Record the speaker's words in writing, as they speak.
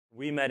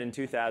We met in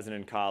 2000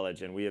 in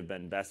college, and we have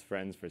been best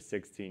friends for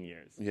 16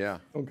 years. Yeah.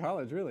 Oh,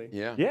 college, really?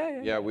 Yeah.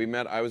 Yeah. We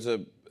met. I was a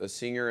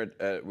senior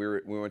at we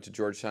went to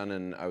Georgetown,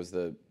 and I was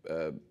the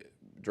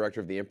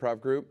director of the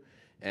improv group.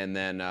 And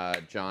then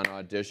John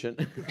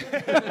auditioned.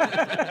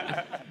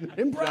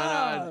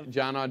 Improv!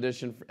 John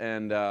auditioned,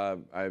 and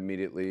I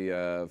immediately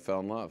fell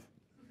in love.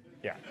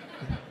 Yeah.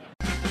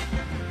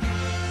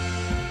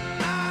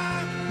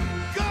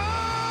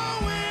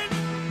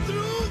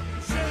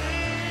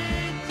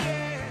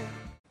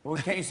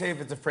 Well, can't you say if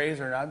it's a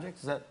phrase or an object?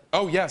 Is that?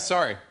 Oh yeah,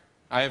 sorry.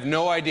 I have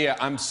no idea.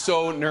 I'm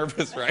so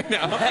nervous right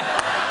now. No,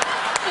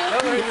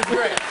 this is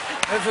great.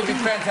 This will be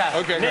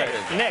fantastic. Okay,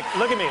 great. Nick,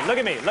 look at me, look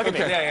at me, look at me.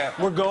 Yeah.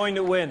 We're going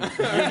to win.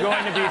 You're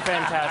going to be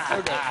fantastic.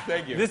 Okay,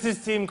 thank you. This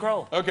is Team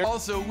Kroll. Okay.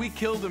 Also, we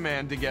killed a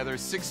man together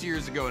 6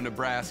 years ago in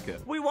Nebraska.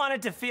 We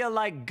wanted to feel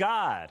like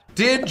God.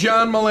 Did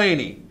John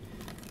Mulaney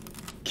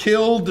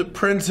killed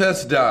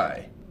Princess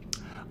Di?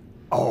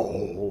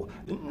 Oh,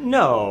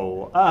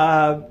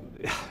 no.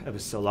 It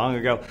was so long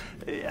ago.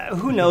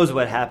 Who knows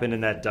what happened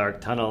in that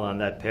dark tunnel on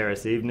that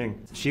Paris evening?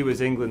 She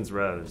was England's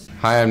Rose.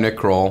 Hi, I'm Nick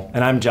Kroll.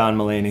 And I'm John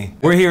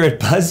Mulaney. We're here at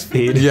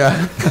BuzzFeed.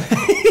 Yeah.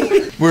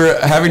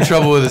 We're having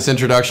trouble with this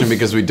introduction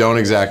because we don't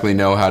exactly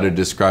know how to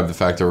describe the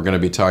fact that we're going to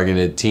be talking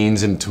to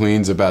teens and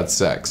tweens about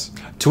sex.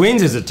 Tweens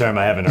is a term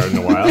I haven't heard in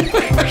a while.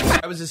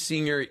 I was a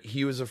senior,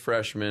 he was a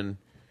freshman.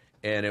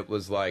 And it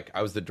was like,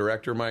 I was the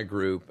director of my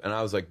group, and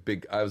I was like,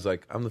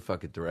 I'm the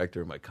fucking director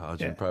of my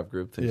college improv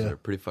group. Things are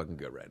pretty fucking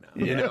good right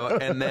now. You know?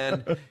 And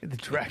then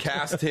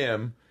cast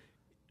him,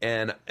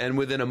 and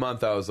within a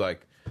month I was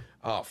like,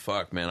 oh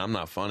fuck, man, I'm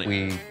not funny.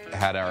 We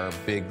had our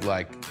big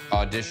like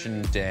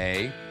audition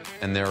day,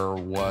 and there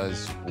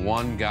was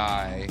one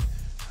guy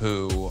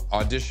who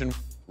auditioned.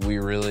 We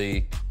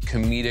really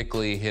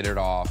comedically hit it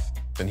off,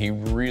 and he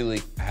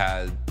really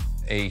had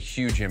a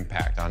huge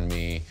impact on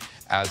me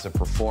as a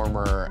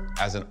performer,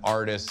 as an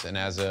artist, and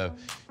as a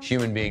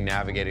human being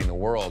navigating the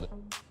world.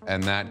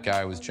 And that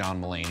guy was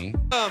John Mulaney.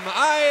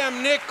 I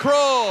am Nick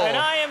Kroll. And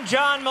I am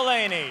John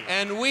Mulaney.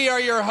 And we are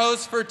your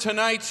hosts for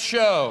tonight's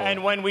show.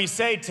 And when we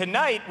say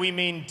tonight, we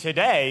mean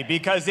today,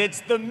 because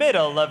it's the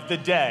middle of the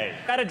day.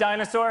 Is that a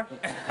dinosaur?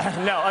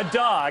 No, a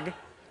dog.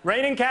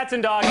 Raining cats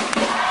and dogs.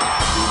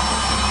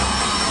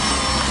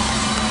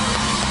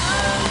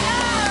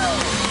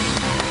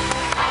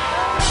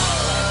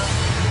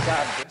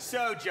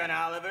 So, John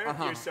Oliver,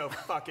 you're so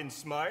fucking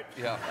smart.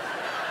 Yeah.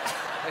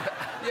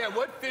 Yeah,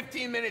 what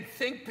 15-minute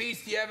think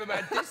piece do you have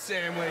about this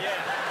sandwich? Yeah.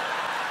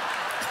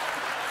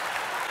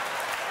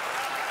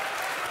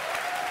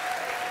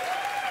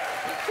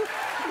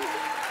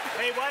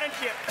 Hey, why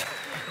don't you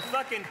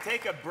fucking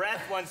take a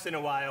breath once in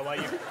a while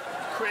you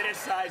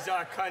criticize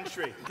our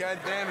country? God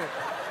damn it.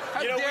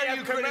 How You know, we dare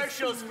have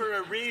commercials for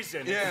a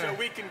reason, Yeah. so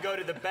we can go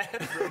to the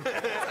bathroom.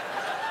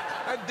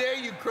 How dare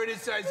you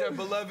criticize our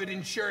beloved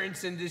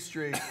insurance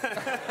industry?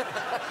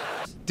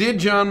 Did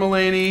John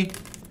Mulaney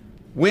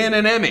win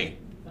an Emmy?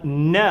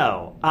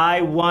 No,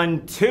 I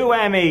won 2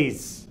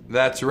 Emmys.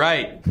 That's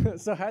right.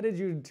 So how did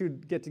you two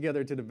get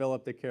together to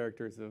develop the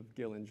characters of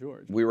Gil and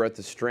George? We were at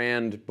the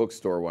Strand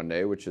bookstore one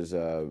day, which is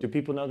Do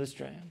people know the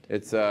Strand?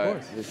 it's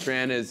the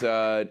Strand is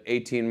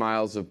 18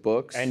 miles of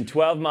books. And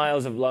 12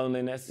 miles of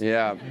loneliness.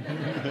 Yeah.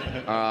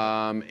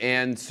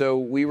 And so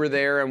we were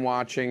there and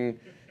watching.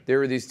 There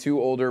were these 2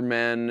 older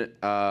men,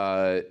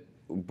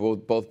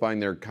 both buying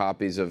their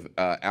copies of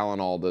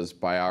Alan Alda's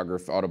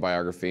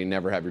autobiography,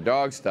 Never Have Your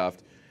Dog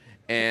Stuffed.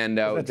 And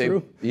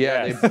true?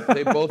 Yeah, Yes.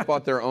 they both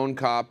bought their own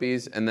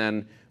copies, and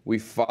then we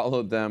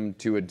followed them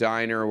to a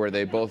diner where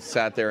they both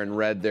sat there and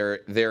read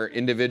their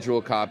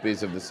individual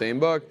copies of the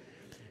same book.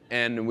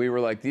 And we were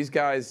like, these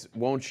guys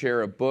won't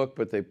share a book,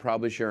 but they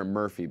probably share a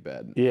Murphy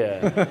bed.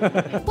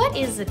 Yeah. What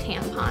is a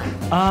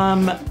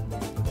tampon?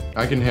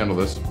 I can handle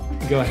this.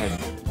 Go ahead.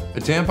 A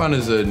tampon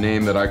is a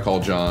name that I call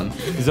John.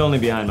 He's only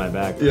behind my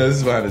back. Yeah, this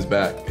is behind his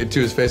back. To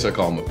his face, I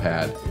call him a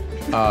pad.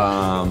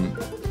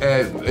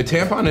 A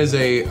tampon is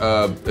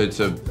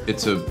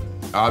it's a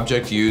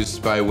object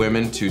used by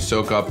women to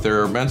soak up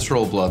their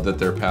menstrual blood that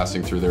they're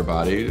passing through their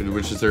body,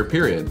 which is their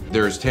period.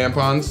 There's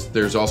tampons.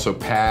 There's also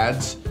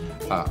pads.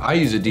 I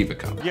use a Diva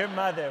cup. Your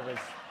mother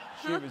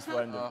she was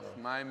wonderful.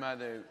 My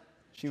mother.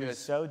 She was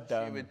so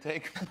dumb. She would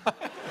take.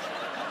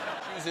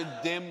 She was a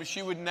dim.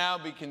 She would now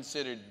be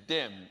considered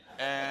dim,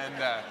 and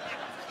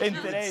In she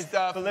would today's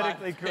stuff my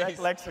politically correct face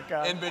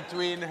lexicon. in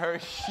between her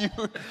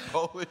huge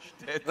Polish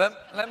tits.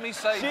 Let me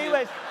say.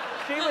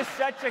 She was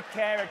such a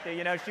character,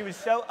 you know. She was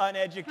so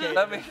uneducated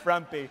and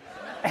frumpy.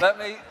 Let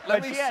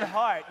She me had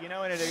heart, you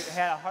know, and it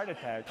had a heart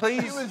attack.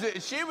 Please.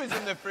 She was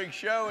in the freak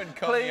show in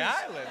Coney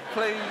Island.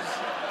 Please.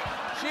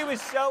 She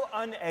was so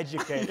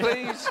uneducated.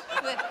 Please.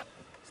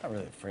 It's not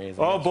really a phrase.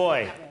 Oh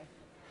boy,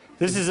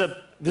 this is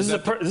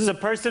a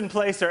person,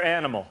 place, or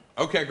animal.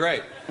 Okay,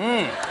 great.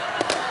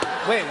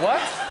 Wait,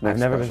 what? I've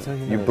never been so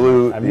You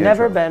blew. I've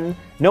never been.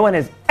 No one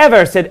has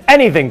ever said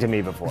anything to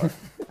me before.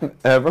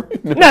 Ever?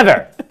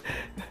 Never.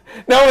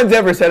 No one's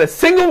ever said a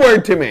single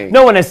word to me.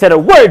 No one has said a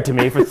word to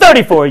me for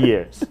 34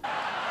 years.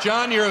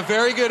 John, you're a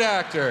very good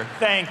actor.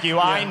 Thank you,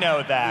 I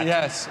know that.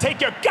 Yes. Take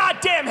your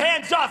goddamn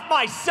hands off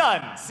my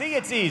son! See,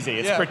 it's easy,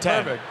 it's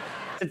pretend.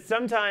 Perfect.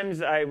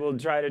 Sometimes I will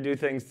try to do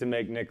things to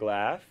make Nick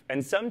laugh,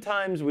 and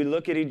sometimes we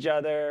look at each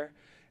other,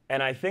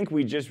 and I think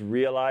we just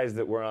realize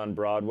that we're on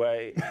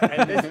Broadway.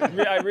 And this,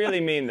 I really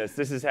mean this.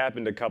 This has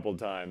happened a couple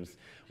times,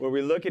 where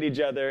we look at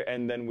each other,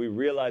 and then we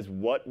realize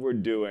what we're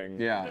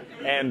doing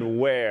and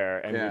where,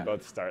 and we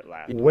both start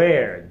laughing.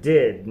 Where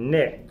did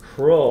Nick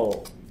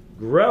Kroll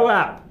grow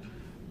up?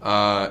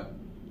 I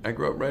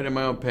grew up right in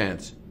my own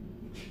pants.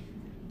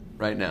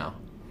 Right now.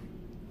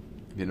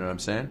 You know what I'm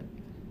saying?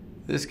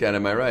 This guy to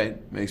my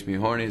right makes me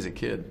horny as a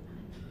kid.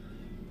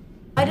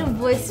 Why do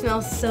boys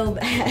smell so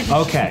bad?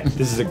 Okay,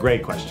 this is a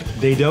great question.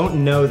 They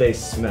don't know they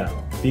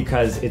smell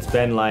because it's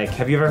been like,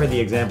 have you ever heard the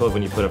example of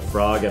when you put a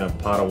frog in a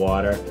pot of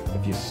water?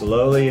 If you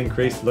slowly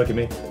increase, look at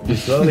me, if you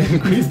slowly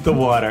increase the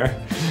water,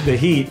 the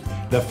heat,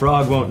 the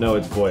frog won't know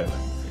it's boiling.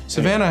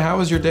 Savannah, how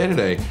was your day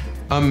today?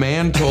 A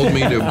man told me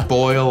to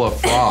boil a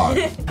frog.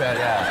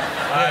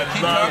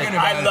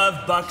 I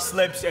love buck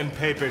slips and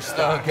paper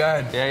stock. Oh,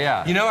 God.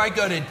 Yeah. You know, I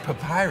go to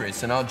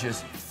Papyrus and I'll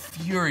just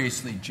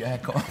furiously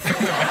jack off.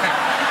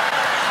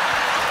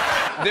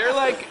 They're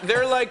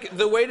like,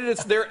 the way that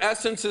it's, their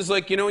essence is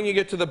like, you know when you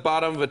get to the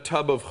bottom of a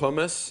tub of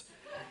hummus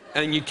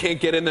and you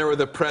can't get in there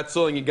with a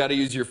pretzel and you gotta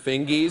use your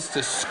fingies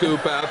to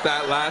scoop out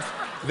that last,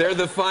 they're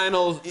the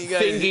final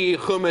fingy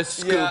hummus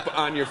scoop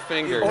on your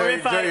finger. Or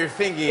if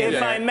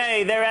I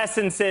may, their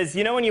essence is,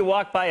 you know when you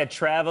walk by a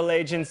travel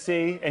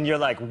agency and you're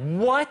like,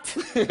 what?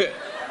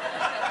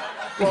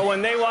 Well,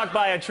 when they walk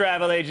by a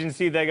travel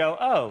agency, they go,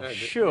 oh,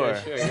 sure.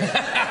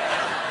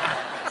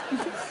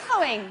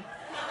 Going,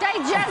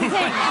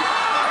 digesting.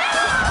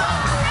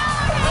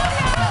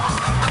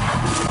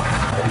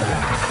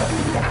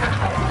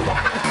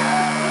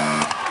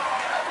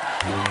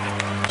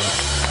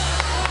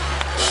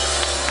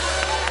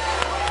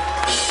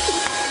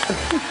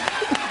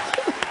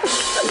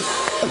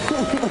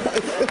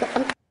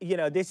 You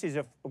know, this is,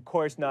 of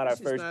course, not our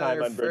first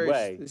time on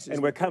Broadway,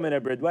 and we're coming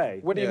to Broadway.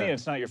 What do you mean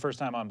it's not your first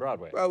time on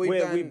Broadway? Well,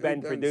 We've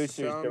been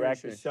producers,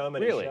 directors, so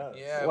many shows.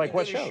 Yeah, Like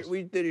what shows?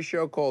 We did a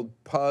show called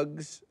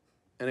Pugs,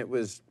 and it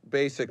was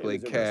basically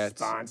It was a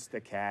Cats. response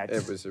to Cats.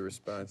 It was a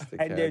response to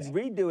And Cats. they're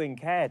redoing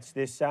Cats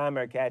this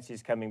summer. Cats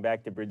is coming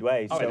back to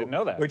Broadway. Oh, I so didn't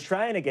know that. We're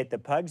trying to get the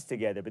pugs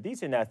together, but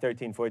these are not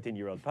 13,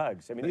 14-year-old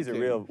pugs. I mean, these are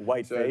real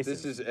white so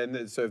faces.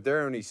 So if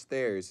there are any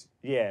stairs.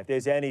 Yeah, if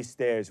there's any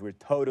stairs, we're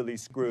totally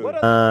screwed.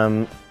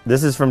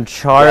 This is from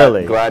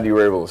Charlie. Glad you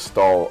were able to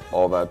stall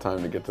all that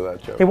time to get to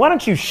that joke. Hey, why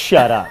don't you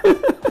shut up?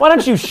 Why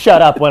don't you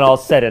shut up when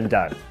all's said and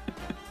done?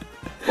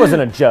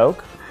 Wasn't a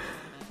joke.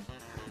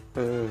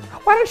 Why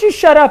don't you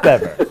shut up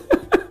ever?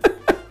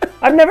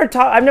 I've never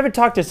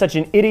talked to such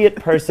an idiot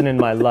person in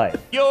my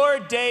life. Your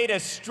day to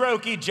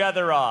stroke each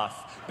other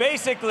off.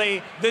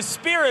 Basically, the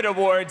Spirit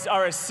Awards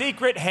are a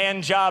secret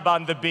hand job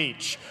on the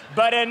beach.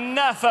 But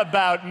enough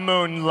about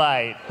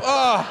Moonlight.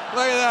 Oh,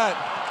 look at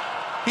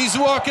that. He's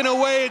walking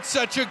away. It's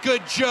such a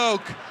good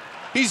joke.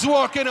 He's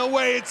walking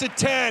away. It's a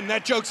 10.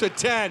 That joke's a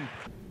 10.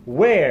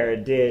 Where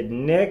did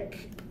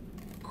Nick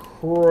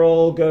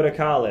Kroll go to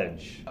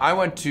college? I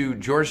went to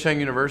Georgetown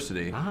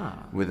University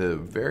with a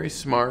very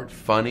smart,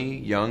 funny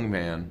young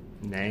man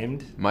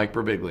Named? Mike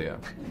Birbiglia.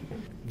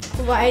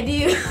 Why do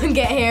you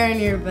get hair on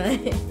your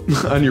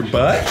butt? On your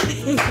butt?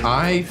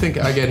 I think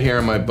I get hair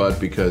on my butt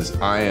because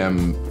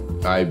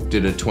I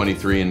did a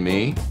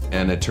 23andMe,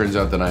 and it turns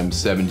out that I'm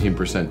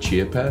 17%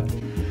 chia pet.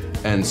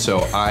 And so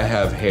I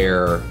have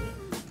hair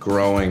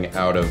growing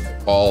out of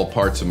all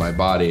parts of my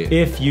body.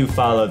 If you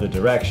follow the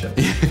directions.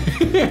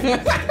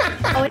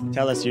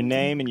 Tell us your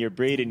name and your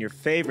breed and your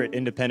favorite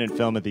independent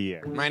film of the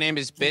year. My name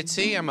is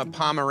Bitsy. I'm a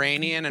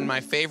Pomeranian, and my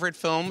favorite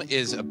film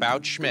is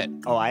About Schmidt.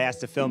 Oh, I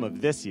asked a film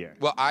of this year.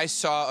 Well, I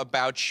saw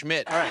About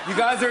Schmidt. All right, you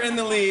guys are in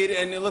the lead,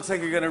 and it looks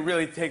like you're going to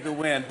really take the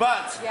win.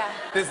 But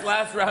this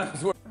last round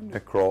is...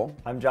 Nick Kroll.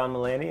 I'm John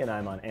Mulaney, and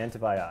I'm on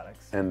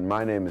Antibiotics. And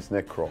my name is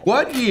Nick Kroll.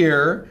 What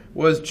year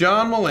was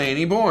John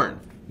Mulaney born?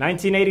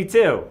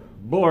 1982.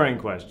 Boring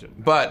question.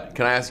 But,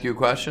 can I ask you a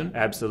question?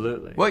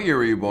 Absolutely. What year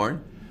were you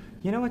born?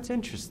 You know what's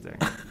interesting?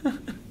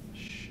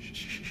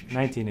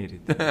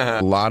 1982.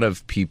 A lot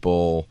of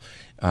people,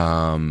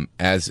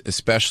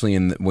 especially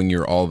when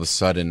you're all of a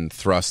sudden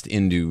thrust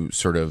into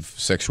sort of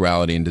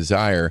sexuality and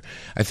desire,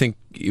 I think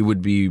it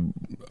would be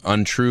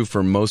untrue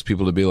for most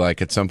people to be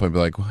like, at some point, be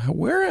like,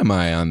 where am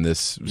I on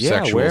this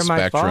sexual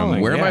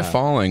spectrum? Where am I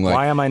falling? Like,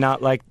 why am I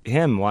not like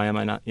him? Why am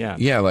I not? Yeah.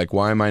 Yeah, like,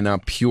 why am I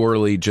not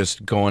purely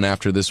just going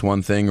after this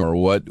one thing, or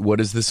what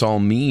does this all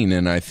mean?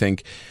 And I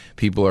think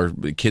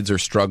kids are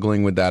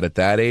struggling with that at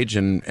that age,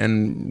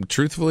 and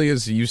truthfully,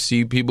 as you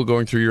see people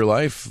going through your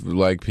life,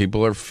 like,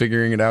 people are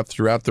figuring it out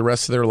throughout the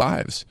rest of their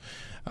lives.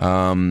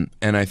 And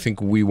I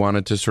think we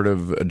wanted to sort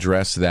of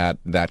address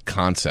that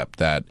concept,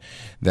 that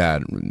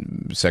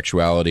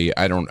sexuality.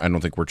 I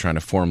don't think we're trying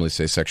to formally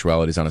say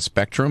sexuality is on a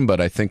spectrum, but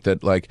I think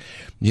that, like,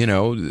 you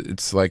know,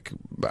 it's like,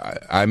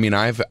 I mean,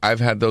 I've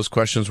had those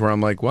questions where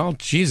I'm like, well,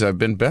 geez, I've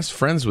been best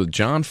friends with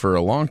John for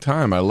a long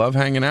time. I love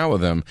hanging out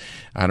with him.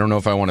 I don't know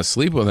if I want to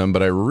sleep with him,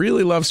 but I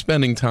really love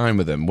spending time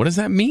with him. What does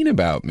that mean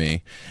about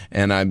me?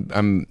 And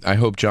I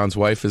hope John's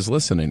wife is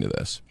listening to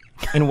this.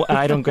 And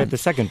I don't get the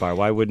second part.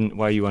 Why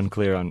are you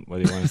unclear on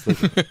whether you want to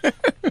sleep with him?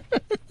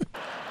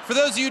 For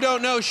those of you who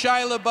don't know,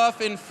 Shia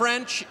LaBeouf in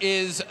French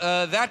is,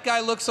 that guy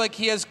looks like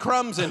he has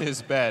crumbs in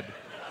his bed.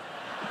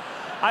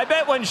 I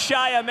bet when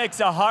Shia makes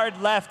a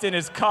hard left in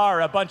his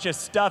car, a bunch of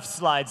stuff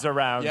slides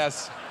around.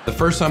 Yes. The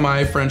first time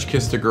I French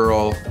kissed a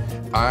girl,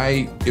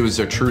 it was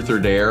a truth or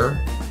dare,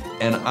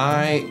 and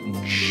I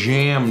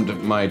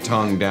jammed my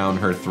tongue down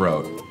her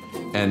throat,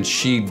 and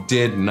she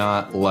did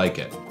not like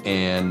it.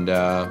 And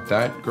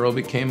that girl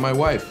became my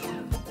wife,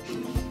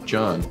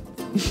 John.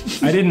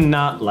 I did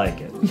not like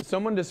it.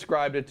 Someone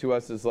described it to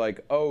us as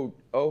like, oh,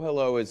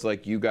 hello is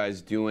like you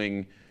guys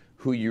doing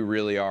who you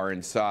really are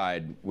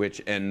inside,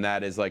 and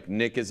that is like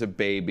Nick is a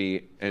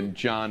baby and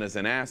John is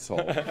an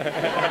asshole.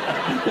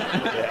 Yeah.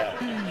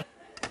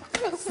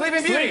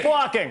 Sleeping Beauty.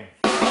 Sleepwalking.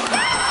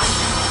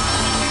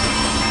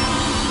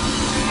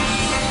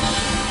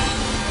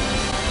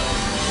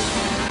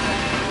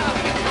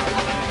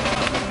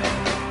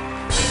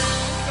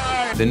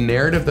 The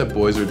narrative that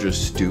boys are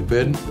just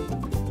stupid,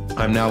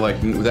 I'm now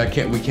like,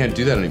 we can't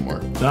do that anymore.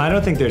 No, I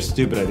don't think they're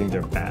stupid. I think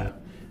they're bad.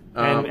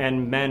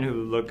 And men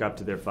who look up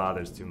to their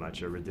fathers too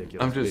much are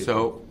ridiculous. I'm just people.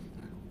 so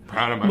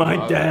proud of my My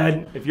father.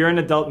 dad. If you're an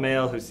adult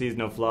male who sees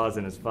no flaws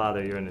in his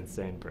father, you're an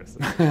insane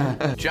person.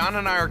 John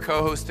and I are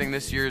co-hosting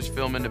this year's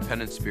Film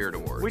Independent Spirit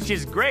Awards. Which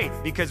is great,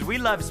 because we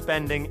love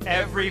spending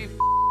every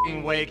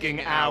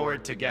waking hour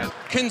together.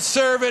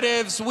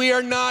 Conservatives, we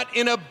are not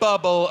in a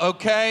bubble,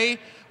 okay?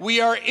 We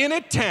are in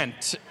a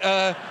tent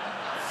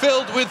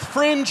filled with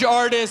fringe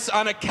artists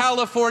on a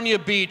California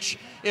beach.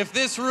 If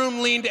this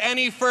room leaned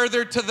any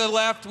further to the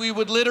left, we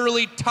would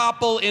literally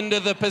topple into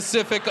the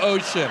Pacific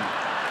Ocean.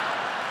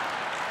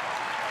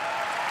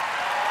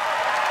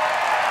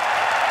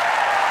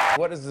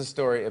 What is the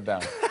story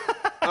about?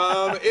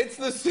 It's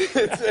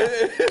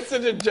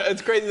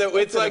crazy that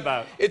What's it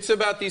about? It's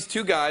about these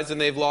two guys and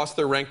they've lost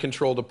their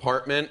rent-controlled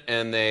apartment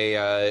and they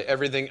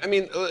everything. I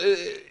mean,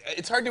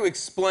 it's hard to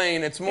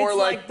explain. It's more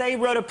like they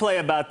wrote a play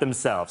about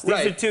themselves.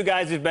 These are two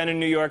guys who've been in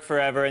New York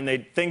forever and they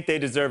think they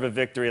deserve a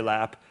victory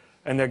lap,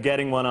 and they're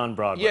getting one on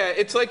Broadway. Yeah,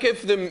 it's like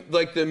if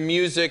the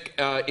music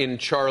in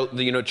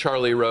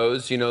Charlie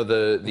Rose,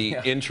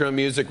 the intro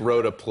music,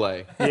 wrote a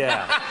play.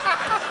 Yeah.